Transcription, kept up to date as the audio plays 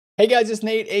Hey guys, it's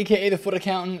Nate, aka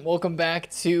TheFutAccountant. Welcome back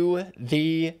to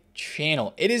the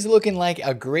channel. It is looking like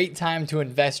a great time to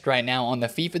invest right now on the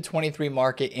FIFA 23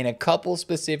 market in a couple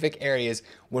specific areas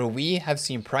where we have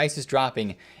seen prices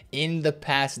dropping in the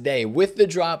past day. With the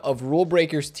drop of Rule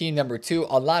Breakers Team number 2,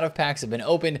 a lot of packs have been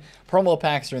opened, promo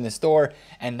packs are in the store,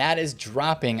 and that is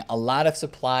dropping a lot of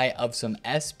supply of some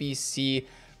SBC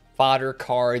fodder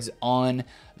cards on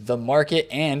the market.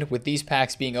 And with these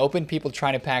packs being open, people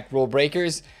trying to pack Rule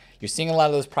Breakers, you're seeing a lot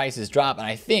of those prices drop. And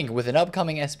I think with an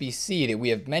upcoming SBC that we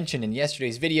have mentioned in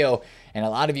yesterday's video, and a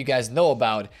lot of you guys know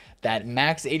about, that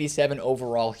max 87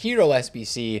 overall hero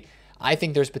SBC, I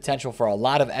think there's potential for a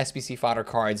lot of SBC fodder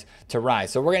cards to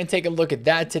rise. So we're going to take a look at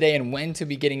that today and when to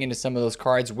be getting into some of those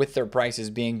cards with their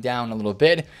prices being down a little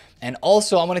bit. And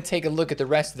also I'm going to take a look at the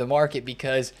rest of the market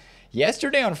because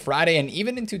yesterday on Friday and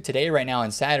even into today right now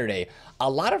on Saturday, a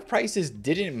lot of prices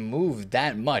didn't move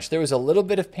that much. There was a little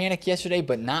bit of panic yesterday,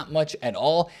 but not much at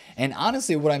all. And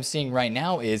honestly, what I'm seeing right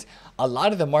now is a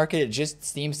lot of the market, it just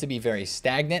seems to be very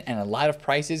stagnant, and a lot of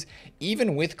prices,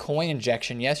 even with coin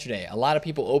injection yesterday, a lot of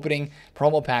people opening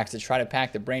promo packs to try to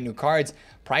pack the brand new cards,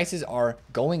 prices are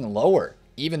going lower,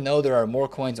 even though there are more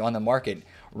coins on the market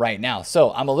right now.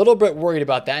 So I'm a little bit worried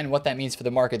about that and what that means for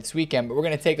the market this weekend, but we're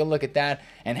going to take a look at that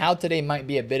and how today might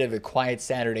be a bit of a quiet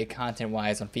Saturday content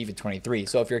wise on FIFA 23.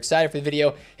 So if you're excited for the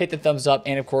video, hit the thumbs up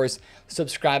and of course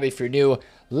subscribe if you're new.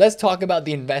 Let's talk about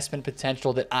the investment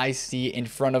potential that I see in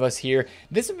front of us here.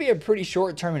 This would be a pretty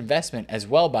short-term investment as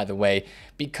well, by the way,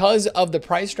 because of the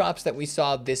price drops that we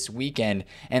saw this weekend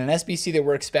and an SBC that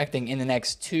we're expecting in the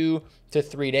next 2 to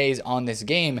 3 days on this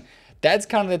game. That's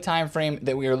kind of the time frame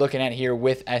that we are looking at here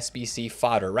with SBC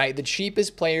fodder, right? The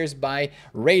cheapest players by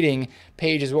rating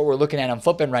page is what we're looking at. I'm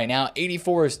flipping right now.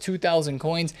 84 is 2,000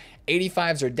 coins.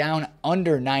 85s are down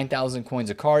under 9,000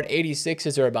 coins a card.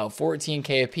 86s are about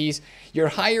 14K a piece. Your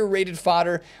higher rated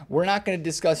fodder, we're not going to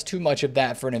discuss too much of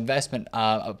that for an investment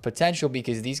potential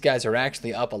because these guys are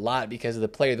actually up a lot because of the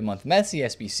Player of the Month Messi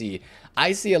SBC.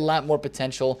 I see a lot more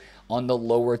potential on the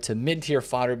lower to mid-tier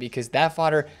fodder because that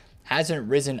fodder hasn't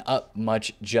risen up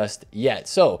much just yet.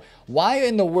 So why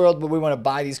in the world would we want to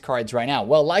buy these cards right now?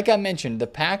 Well, like I mentioned, the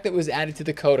pack that was added to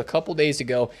the code a couple days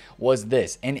ago was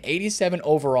this, an 87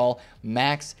 overall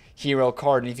max hero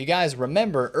card. And if you guys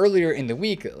remember earlier in the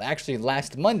week, actually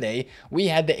last Monday, we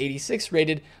had the 86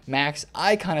 rated max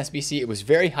icon SBC. It was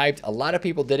very hyped. A lot of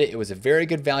people did it. It was a very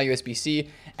good value SBC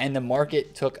and the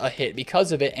market took a hit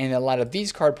because of it. And a lot of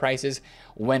these card prices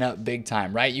went up big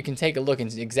time, right? You can take a look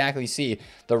and exactly see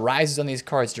the rises on these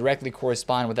cards directly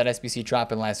correspond with that SBC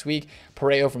dropping last week.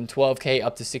 Pareo from 12K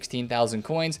up to 16,000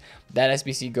 coins. That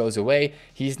SBC goes away.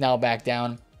 He's now back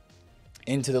down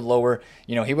into the lower,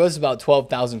 he was about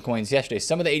 12,000 coins yesterday.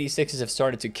 Some of the 86s have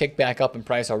started to kick back up in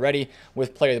price already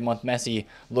with Player of the Month Messi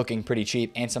looking pretty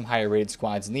cheap and some higher rated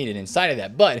squads needed inside of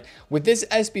that. But with this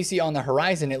SBC on the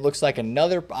horizon, it looks like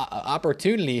another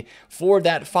opportunity for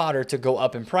that fodder to go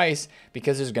up in price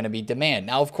because there's going to be demand.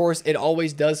 Now, of course, it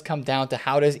always does come down to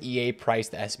how does EA price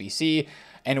the SBC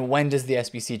and when does the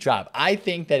SBC drop? I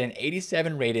think that an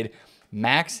 87 rated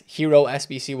max hero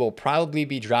SBC will probably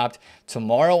be dropped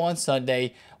tomorrow on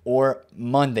Sunday or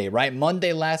Monday, right?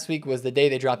 Monday last week was the day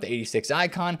they dropped the 86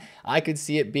 icon. I could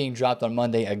see it being dropped on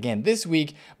Monday again this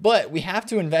week, but we have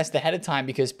to invest ahead of time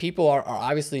because people are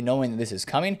obviously knowing that this is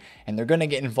coming and they're going to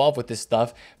get involved with this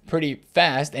stuff pretty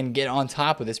fast and get on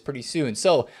top of this pretty soon.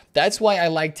 So that's why I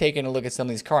like taking a look at some of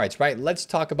these cards, right? Let's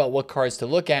talk about what cards to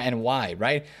look at and why,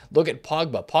 right? Look at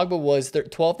Pogba. Pogba was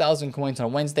 12,000 coins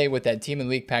on Wednesday with that Team of the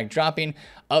Week pack dropping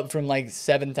up from like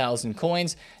 7,000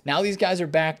 coins. Now these guys are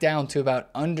back down to about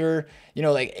under,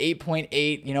 like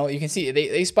 8.8. You can see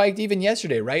they spiked even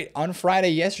yesterday, right? On Friday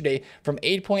yesterday from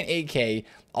 8.8K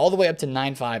all the way up to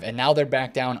 9.5, and now they're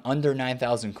back down under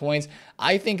 9,000 coins.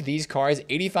 I think these cards,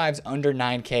 85's under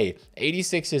 9K,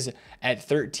 86 is at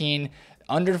 13,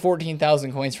 under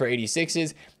 14,000 coins for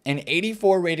 86s, and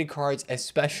 84 rated cards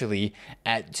especially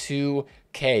at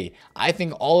 2K. I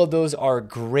think all of those are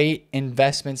great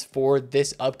investments for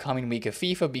this upcoming week of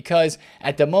FIFA because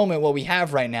at the moment what we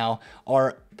have right now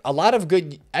are a lot of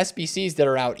good SBCs that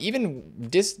are out, even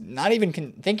just not even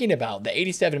thinking about the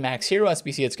 87 max hero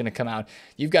SBC that's going to come out.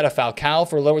 You've got a Falcao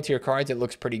for lower tier cards. It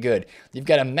looks pretty good. You've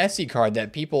got a Messi card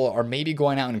that people are maybe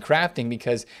going out and crafting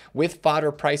because with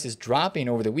fodder prices dropping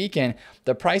over the weekend,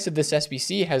 the price of this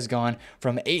SBC has gone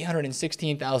from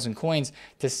 816,000 coins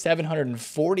to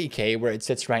 740K where it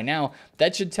sits right now.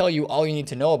 That should tell you all you need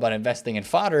to know about investing in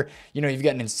fodder. You've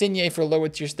got an Insigne for lower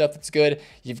tier stuff that's good.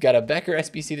 You've got a Becker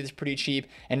SBC that's pretty cheap.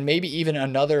 and maybe even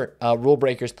another Rule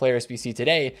Breakers player SBC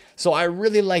today. So I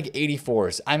really like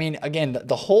 84s. I mean, again,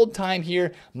 the hold time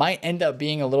here might end up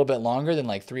being a little bit longer than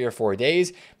like 3 or 4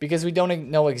 days because we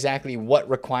don't know exactly what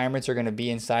requirements are going to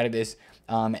be inside of this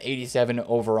 87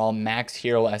 overall max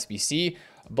hero SBC.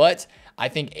 But I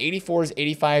think 84s,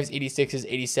 85s, 86s,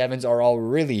 87s are all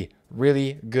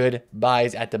really good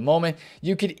buys at the moment.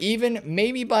 You could even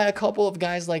maybe buy a couple of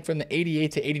guys like from the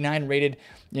 88 to 89 rated,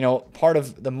 part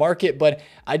of the market. But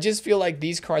I just feel like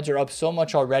these cards are up so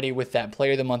much already with that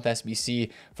Player of the Month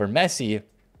SBC for Messi.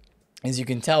 As you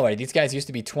can tell, right, these guys used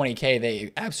to be 20K.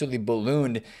 They absolutely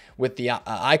ballooned with the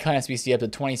Icon SBC up to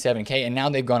 27K, and now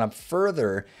they've gone up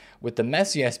further with the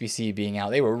Messi SBC being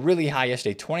out. They were really high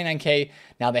yesterday, 29K.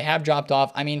 Now they have dropped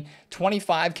off. I mean,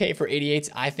 25K for 88s,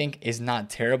 I think, is not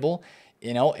terrible.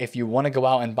 If you want to go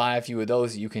out and buy a few of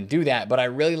those, you can do that. But I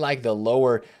really like the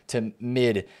lower to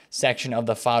mid section of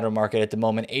the fodder market at the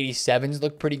moment. 87s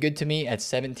look pretty good to me at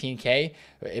 17K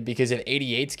because if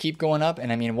 88s keep going up,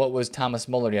 and I mean, what was Thomas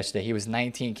Muller yesterday? He was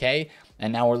 19K,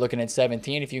 and now we're looking at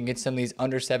 17. If you can get some of these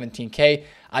under 17K,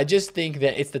 I just think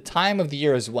that it's the time of the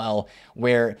year as well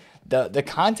where the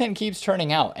content keeps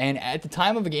turning out. And at the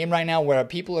time of a game right now where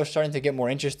people are starting to get more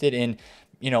interested in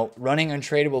running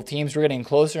untradeable teams, we're getting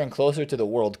closer and closer to the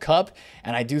World Cup.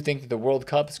 And I do think that the World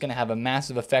Cup is going to have a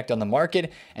massive effect on the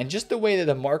market. And just the way that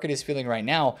the market is feeling right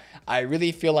now, I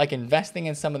really feel like investing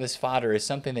in some of this fodder is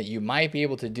something that you might be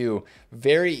able to do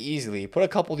very easily. Put a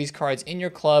couple of these cards in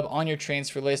your club, on your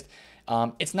transfer list.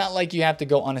 It's not like you have to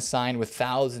go unassigned with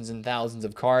thousands and thousands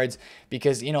of cards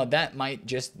because, that might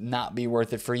just not be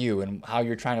worth it for you and how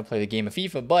you're trying to play the game of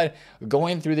FIFA. But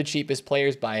going through the cheapest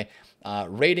players by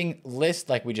rating list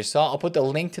like we just saw, I'll put the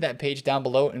link to that page down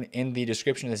below in the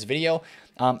description of this video.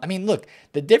 I mean, look,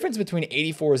 the difference between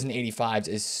 84s and 85s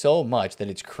is so much that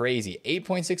it's crazy.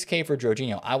 8.6K for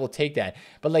Jorginho, I will take that.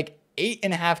 But like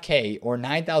 8.5K or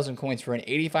 9,000 coins for an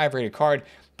 85 rated card,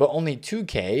 but only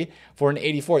 2K for an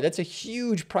 84. That's a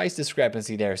huge price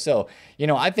discrepancy there. So,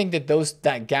 I think that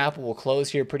that gap will close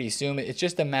here pretty soon. It's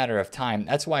just a matter of time.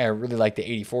 That's why I really like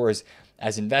the 84s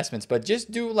as investments. But just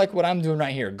do like what I'm doing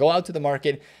right here. Go out to the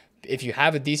market. If you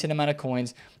have a decent amount of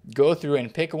coins, go through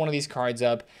and pick one of these cards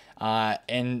up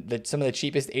and some of the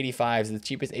cheapest 85s, the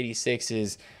cheapest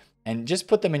 86s, and just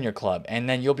put them in your club. And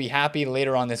then you'll be happy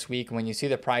later on this week when you see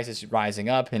the prices rising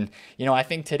up. And, I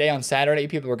think today on Saturday,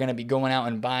 people are going to be going out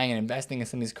and buying and investing in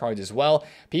some of these cards as well.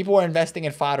 People were investing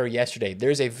in fodder yesterday.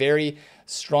 There's a very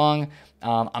strong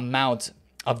amount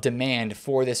of demand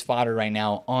for this fodder right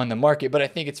now on the market, but I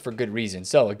think it's for good reason.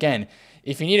 So again,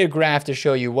 if you need a graph to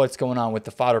show you what's going on with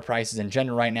the fodder prices in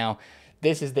general right now,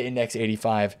 this is the index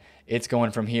 85. It's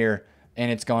going from here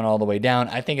and it's gone all the way down.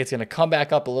 I think it's going to come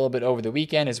back up a little bit over the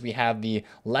weekend as we have the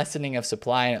lessening of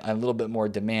supply and a little bit more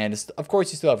demand. Of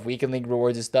course, you still have weekend league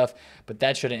rewards and stuff, but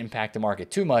that shouldn't impact the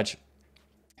market too much.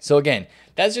 So again,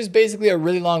 that's just basically a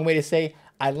really long way to say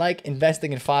I like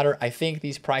investing in fodder. I think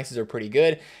these prices are pretty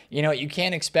good. You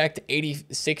can't expect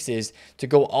 86s to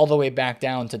go all the way back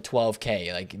down to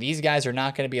 12K. Like these guys are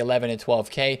not going to be 11 to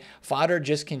 12K. Fodder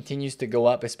just continues to go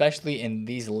up, especially in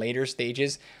these later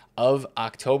stages of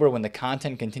October when the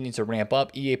content continues to ramp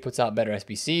up. EA puts out better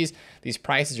SBCs. These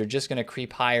prices are just going to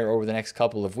creep higher over the next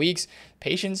couple of weeks.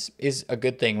 Patience is a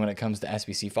good thing when it comes to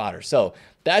SBC fodder. So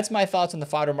that's my thoughts on the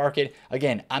fodder market.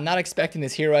 Again, I'm not expecting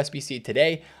this hero SBC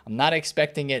today. I'm not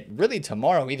expecting it really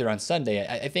tomorrow, either on Sunday.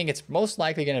 I think it's most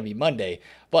likely going to be Monday,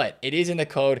 but it is in the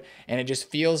code, and it just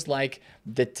feels like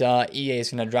that EA is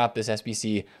going to drop this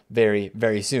SBC very,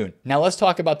 very soon. Now let's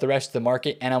talk about the rest of the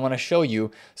market, and I want to show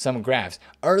you some graphs.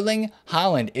 Erling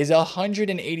Haaland is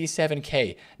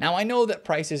 187K. Now I know that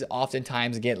prices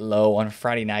oftentimes get low on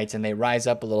Friday nights and they rise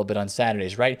up a little bit on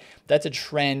Saturdays, right? That's a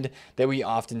trend that we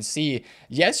often see.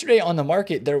 Yesterday on the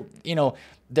market,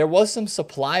 there was some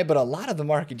supply, but a lot of the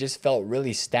market just felt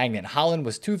really stagnant. Haaland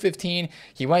was 215.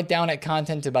 He went down at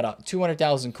content to about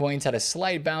 200,000 coins, had a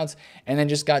slight bounce, and then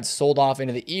just got sold off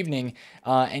into the evening.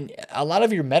 And a lot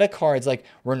of your meta cards, like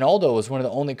Ronaldo, was one of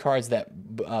the only cards that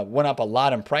went up a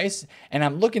lot in price. And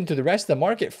I'm looking through the rest of the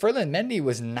market. Ferland Mendy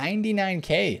was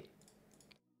 99K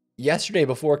yesterday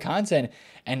before content,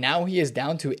 and now he is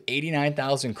down to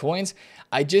 89,000 coins.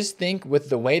 I just think with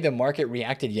the way the market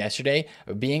reacted yesterday,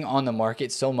 being on the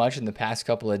market so much in the past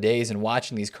couple of days and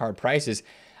watching these card prices,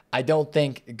 I don't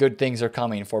think good things are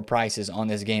coming for prices on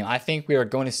this game. I think we are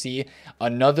going to see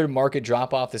another market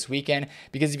drop off this weekend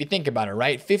because if you think about it,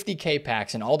 right, 50K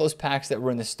packs and all those packs that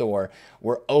were in the store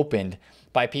were opened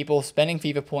by people spending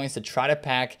FIFA points to try to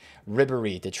pack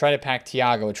Ribéry, to try to pack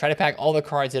Thiago, to try to pack all the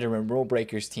cards that are in Rule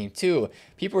Breakers Team 2.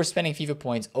 People were spending FIFA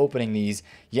points opening these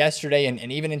yesterday and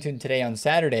even into today on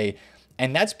Saturday.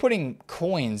 And that's putting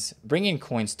coins, bringing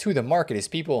coins to the market as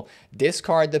people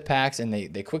discard the packs and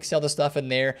they quick sell the stuff in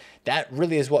there. That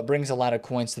really is what brings a lot of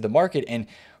coins to the market. And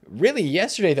really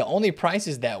yesterday, the only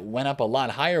prices that went up a lot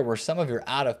higher were some of your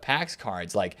out of packs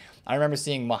cards. Like I remember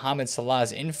seeing Mohamed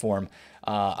Salah's Inform,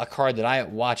 a card that I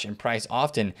watch and price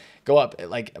often, go up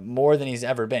like more than he's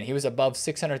ever been. He was above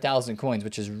 600,000 coins,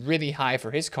 which is really high for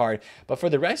his card. But for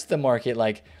the rest of the market,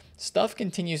 like stuff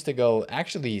continues to go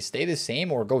actually stay the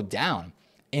same or go down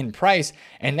in price.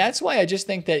 And that's why I just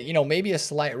think that, you know, maybe a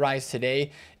slight rise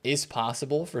today is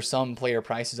possible for some player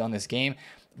prices on this game.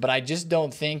 But I just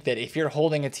don't think that if you're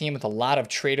holding a team with a lot of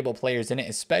tradable players in it,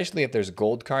 especially if there's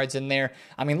gold cards in there.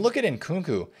 I mean, look at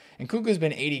Nkunku. Nkunku's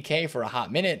been 80K for a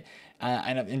hot minute.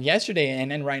 And yesterday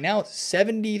and then right now,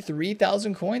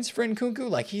 73,000 coins for Nkunku.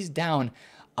 Like he's down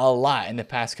a lot in the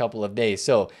past couple of days.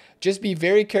 So just be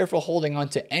very careful holding on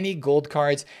to any gold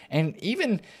cards and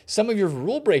even some of your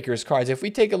rule breakers cards. If we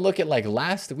take a look at like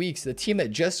last week's, the team that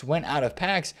just went out of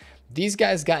packs, these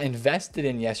guys got invested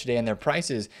in yesterday and their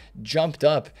prices jumped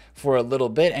up for a little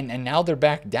bit and now they're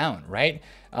back down, right?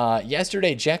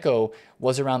 Yesterday, Dzeko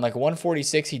was around like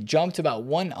 146. He jumped about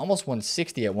almost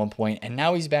 160 at one point, and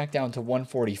now he's back down to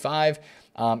 145.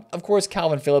 Of course,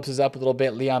 Calvin Phillips is up a little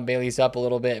bit. Leon Bailey's up a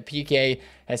little bit. PK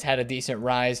has had a decent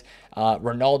rise.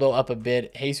 Ronaldo up a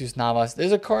bit. Jesus Navas.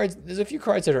 There's a few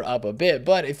cards that are up a bit,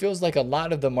 but it feels like a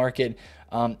lot of the market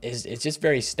is just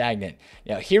very stagnant.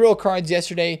 You know, hero cards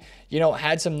yesterday, you know,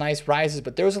 had some nice rises,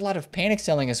 but there was a lot of panic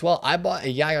selling as well. I bought a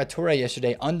Yaya Toure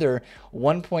yesterday under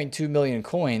 1.2 million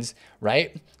coins,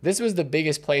 right? This was the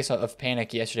biggest place of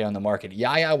panic yesterday on the market.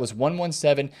 Yaya was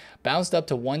 117, bounced up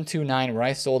to 129 where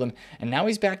I sold him, and now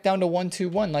he's back down to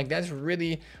 121. Like that's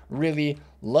really, really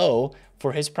low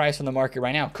for his price on the market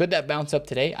right now. Could that bounce up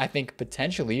today? I think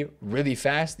potentially really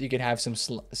fast. You could have some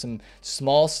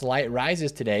small slight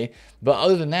rises today. But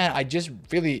other than that, I just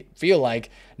really feel like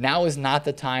now is not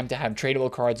the time to have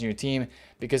tradable cards in your team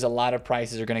because a lot of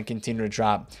prices are going to continue to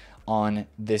drop on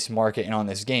this market and on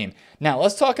this game. Now,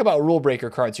 let's talk about rule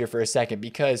breaker cards here for a second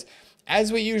because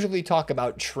as we usually talk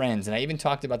about trends, and I even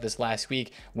talked about this last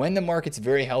week, when the market's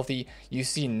very healthy, you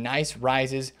see nice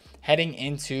rises heading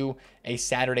into a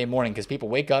Saturday morning because people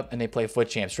wake up and they play foot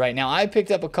champs. Right now, I picked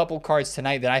up a couple cards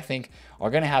tonight that I think are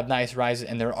going to have nice rises,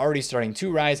 and they're already starting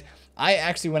to rise. I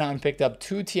actually went out and picked up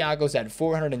 2 Thiagos at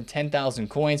 410,000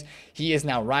 coins. He is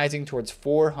now rising towards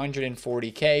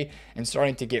 440K and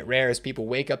starting to get rare as people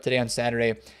wake up today on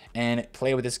Saturday and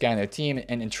play with this guy on their team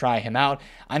and try him out.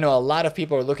 I know a lot of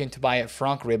people are looking to buy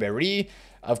Franck Ribéry.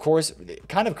 Of course,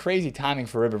 kind of crazy timing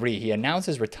for Ribéry. He announced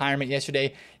his retirement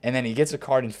yesterday, and then he gets a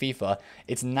card in FIFA.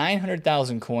 It's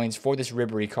 900,000 coins for this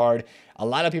Ribéry card. A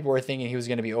lot of people were thinking he was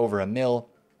going to be over $1 million.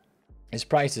 His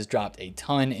price has dropped a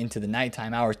ton into the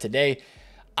nighttime hours today.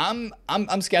 I'm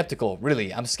skeptical,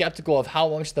 really. I'm skeptical of how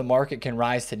much the market can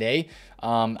rise today.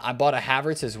 I bought a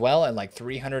Havertz as well at like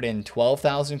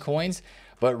 312,000 coins.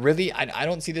 But really, I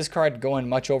don't see this card going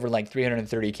much over like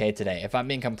 330K today. If I'm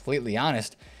being completely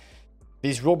honest,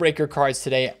 these rule breaker cards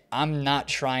today, I'm not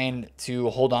trying to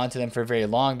hold on to them for very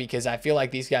long because I feel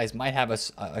like these guys might have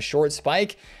a short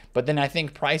spike. But then I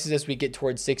think prices as we get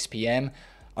towards 6 p.m.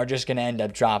 are just going to end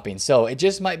up dropping. So it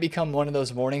just might become one of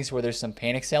those mornings where there's some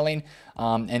panic selling.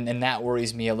 And that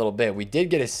worries me a little bit. We did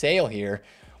get a sale here.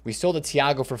 We sold a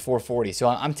Thiago for 440. So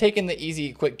I'm taking the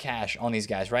easy, quick cash on these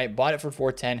guys, right? Bought it for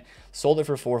 410, sold it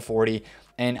for 440.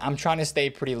 And I'm trying to stay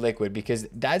pretty liquid because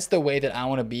that's the way that I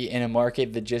want to be in a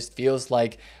market that just feels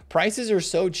like prices are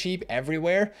so cheap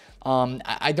everywhere.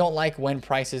 I don't like when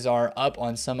prices are up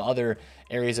on some other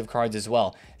areas of cards as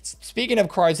well. Speaking of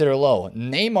cards that are low,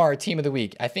 Neymar team of the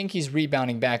week. I think he's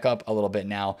rebounding back up a little bit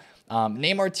now.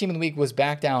 Neymar team of the week was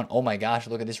back down. Oh my gosh,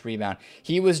 look at this rebound.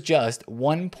 He was just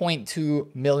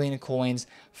 1.2 million coins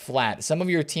flat. Some of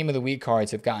your team of the week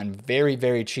cards have gotten very,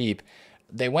 very cheap.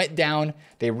 They went down,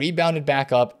 they rebounded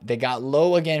back up, they got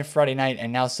low again Friday night,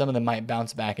 and now some of them might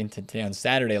bounce back into today on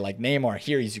Saturday, like Neymar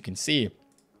here, as you can see.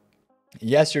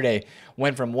 Yesterday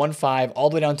went from 1.5 all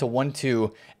the way down to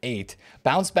 1.28,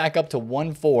 bounced back up to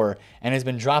 1.4, and has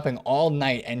been dropping all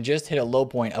night and just hit a low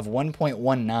point of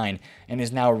 1.19 and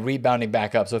is now rebounding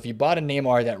back up. So if you bought a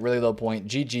Neymar at that really low point,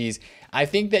 GG's. I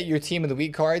think that your team of the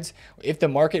week cards, if the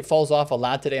market falls off a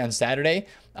lot today on Saturday,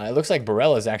 it looks like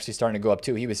Barella is actually starting to go up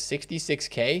too. He was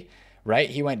 66K, right?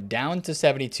 He went down to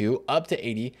 72, up to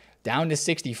 80, down to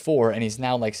 64, and he's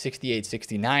now like 68,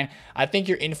 69. I think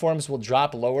your informs will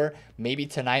drop lower maybe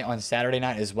tonight on Saturday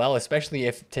night as well, especially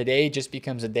if today just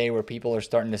becomes a day where people are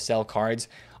starting to sell cards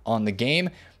on the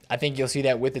game. I think you'll see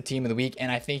that with the team of the week,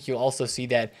 and I think you'll also see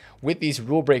that with these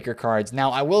rule breaker cards. Now,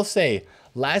 I will say,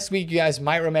 last week you guys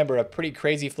might remember a pretty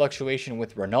crazy fluctuation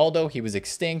with Ronaldo. He was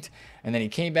extinct, and then he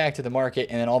came back to the market,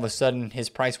 and then all of a sudden his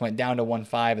price went down to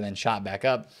 1.5 and then shot back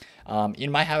up. You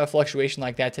might have a fluctuation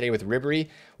like that today with Ribery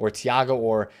or Thiago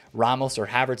or Ramos or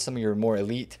Havertz, some of your more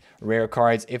elite rare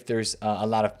cards if there's a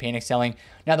lot of panic selling.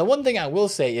 Now, the one thing I will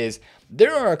say is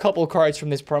there are a couple of cards from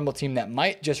this promo team that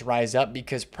might just rise up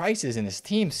because prices in this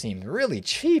team seem really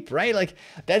cheap, right? Like,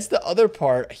 that's the other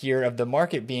part here of the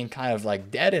market being kind of like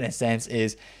dead in a sense,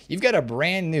 is you've got a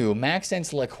brand new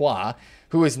Maxence Lacroix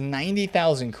who is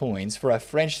 90,000 coins for a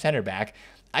French center back.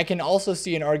 I can also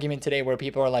see an argument today where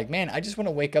people are like, man, I just want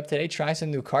to wake up today, try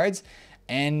some new cards.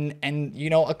 And you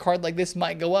know, a card like this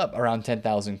might go up around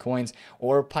 10,000 coins.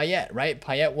 Or Payet, right?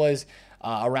 Payet was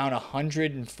around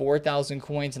 104,000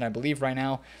 coins. And I believe right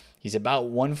now he's about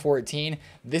 114.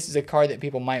 This is a card that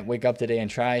people might wake up today and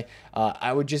try.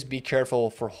 I would just be careful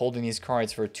for holding these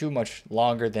cards for too much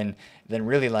longer than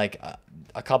really like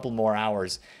a couple more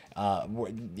hours.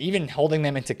 Even holding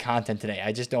them into content today,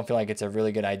 I just don't feel like it's a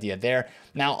really good idea there.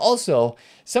 Now, also,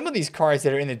 some of these cards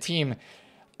that are in the team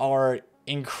are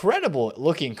incredible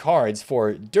looking cards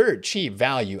for dirt cheap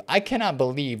value. I cannot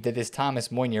believe that this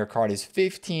Thomas Meunier card is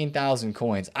 15,000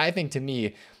 coins. I think, to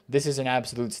me, this is an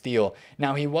absolute steal.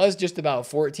 Now, he was just about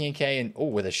 14K, and oh,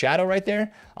 with a shadow right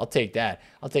there, I'll take that.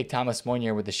 I'll take Thomas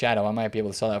Meunier with the shadow. I might be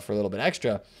able to sell that for a little bit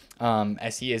extra,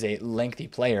 as he is a lengthy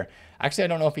player. Actually, I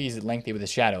don't know if he's lengthy with a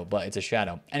shadow, but it's a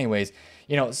shadow. Anyways,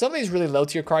 you know, some of these really low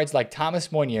tier cards like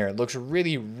Thomas Meunier looks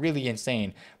really, really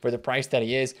insane for the price that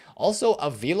he is. Also,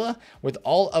 Avila, with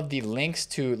all of the links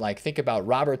to, like, think about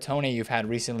Robert Tone you've had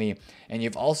recently, and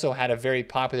you've also had a very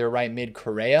popular right mid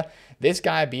Correa. This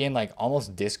guy being like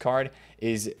almost discard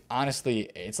is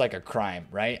honestly, it's like a crime,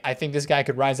 right? I think this guy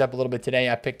could rise up a little bit today.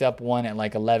 I picked up one at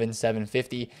like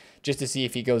 11,750 just to see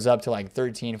if he goes up to like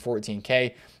 13,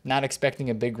 14K. Not expecting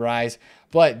a big rise,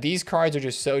 but these cards are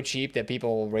just so cheap that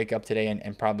people will wake up today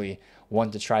and probably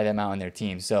want to try them out in their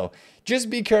team. So just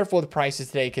be careful with prices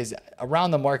today, because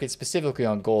around the market, specifically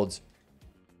on golds,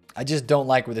 I just don't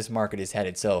like where this market is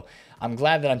headed. So I'm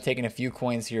glad that I'm taking a few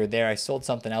coins here or there. I sold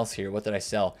something else here. What did I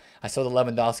sell? I sold a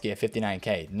Lewandowski at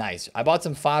 59K. Nice. I bought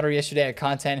some fodder yesterday at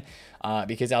content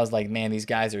because I was like, man, these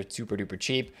guys are super duper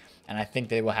cheap, and I think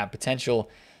they will have potential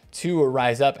to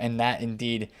rise up, and that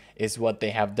indeed is what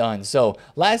they have done. So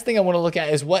last thing I want to look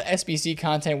at is what SBC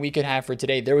content we could have for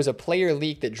today. There was a player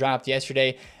leak that dropped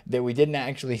yesterday that we didn't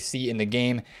actually see in the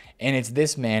game, and it's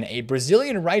this man, a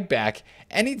Brazilian right back.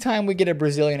 Anytime we get a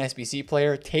Brazilian SBC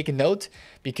player, take note,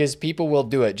 because people will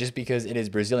do it just because it is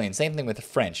Brazilian. Same thing with the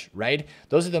French, right?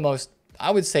 Those are the most,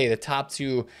 I would say, the top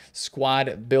two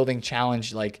squad building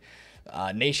challenge like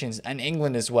nations, and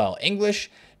England as well.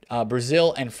 English,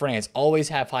 Brazil, and France always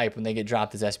have hype when they get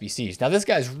dropped as SBCs. Now, this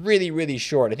guy's really, really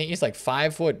short. I think he's like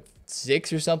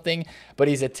 5'6" or something, but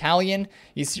he's Italian.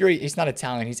 He's not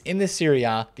Italian. He's in the Serie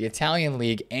A, the Italian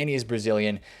league, and he is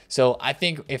Brazilian. So I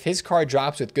think if his card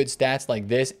drops with good stats like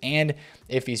this, and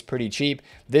if he's pretty cheap,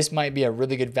 this might be a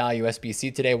really good value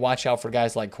SBC today. Watch out for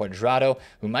guys like Quadrado,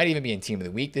 who might even be in Team of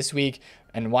the Week this week.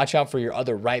 And watch out for your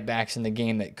other right backs in the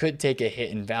game that could take a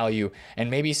hit in value.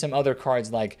 And maybe some other cards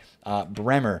like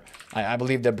Bremer. I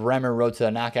believe the Bremer Road to the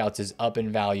Knockouts is up in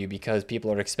value because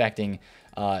people are expecting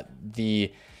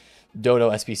the Dodo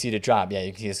SBC to drop. Yeah,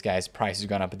 you can see this guy's price has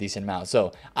gone up a decent amount.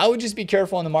 So I would just be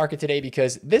careful in the market today,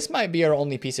 because this might be our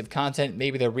only piece of content.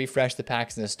 Maybe they'll refresh the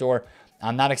packs in the store.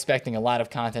 I'm not expecting a lot of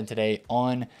content today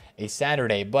on a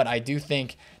Saturday, but I do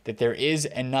think that there is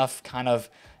enough kind of,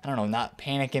 I don't know, not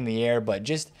panic in the air, but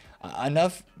just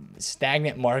enough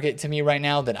stagnant market to me right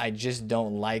now that I just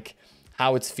don't like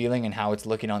how it's feeling and how it's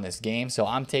looking on this game. So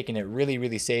I'm taking it really,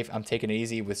 really safe. I'm taking it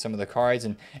easy with some of the cards.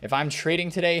 And if I'm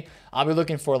trading today, I'll be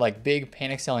looking for like big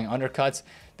panic selling undercuts.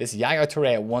 This Yaya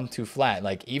Toure at 1-2 flat,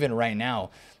 like even right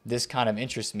now, this kind of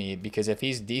interests me, because if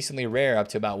he's decently rare up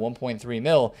to about 1.3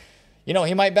 mil, you know,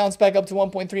 he might bounce back up to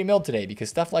 1.3 mil today because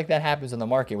stuff like that happens on the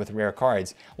market with rare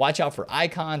cards. Watch out for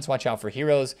icons, watch out for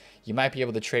heroes. You might be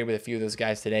able to trade with a few of those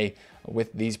guys today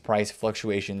with these price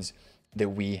fluctuations that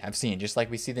we have seen. Just like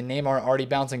we see the Neymar already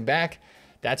bouncing back,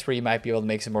 that's where you might be able to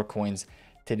make some more coins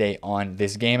today on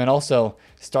this game. And also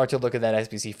start to look at that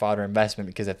SBC fodder investment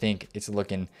because I think it's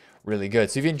looking really good.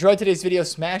 So if you enjoyed today's video,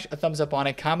 smash a thumbs up on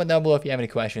it. Comment down below if you have any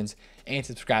questions and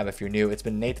subscribe if you're new. It's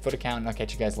been Nate, the FUT Accountant. I'll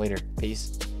catch you guys later.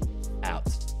 Peace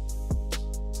out.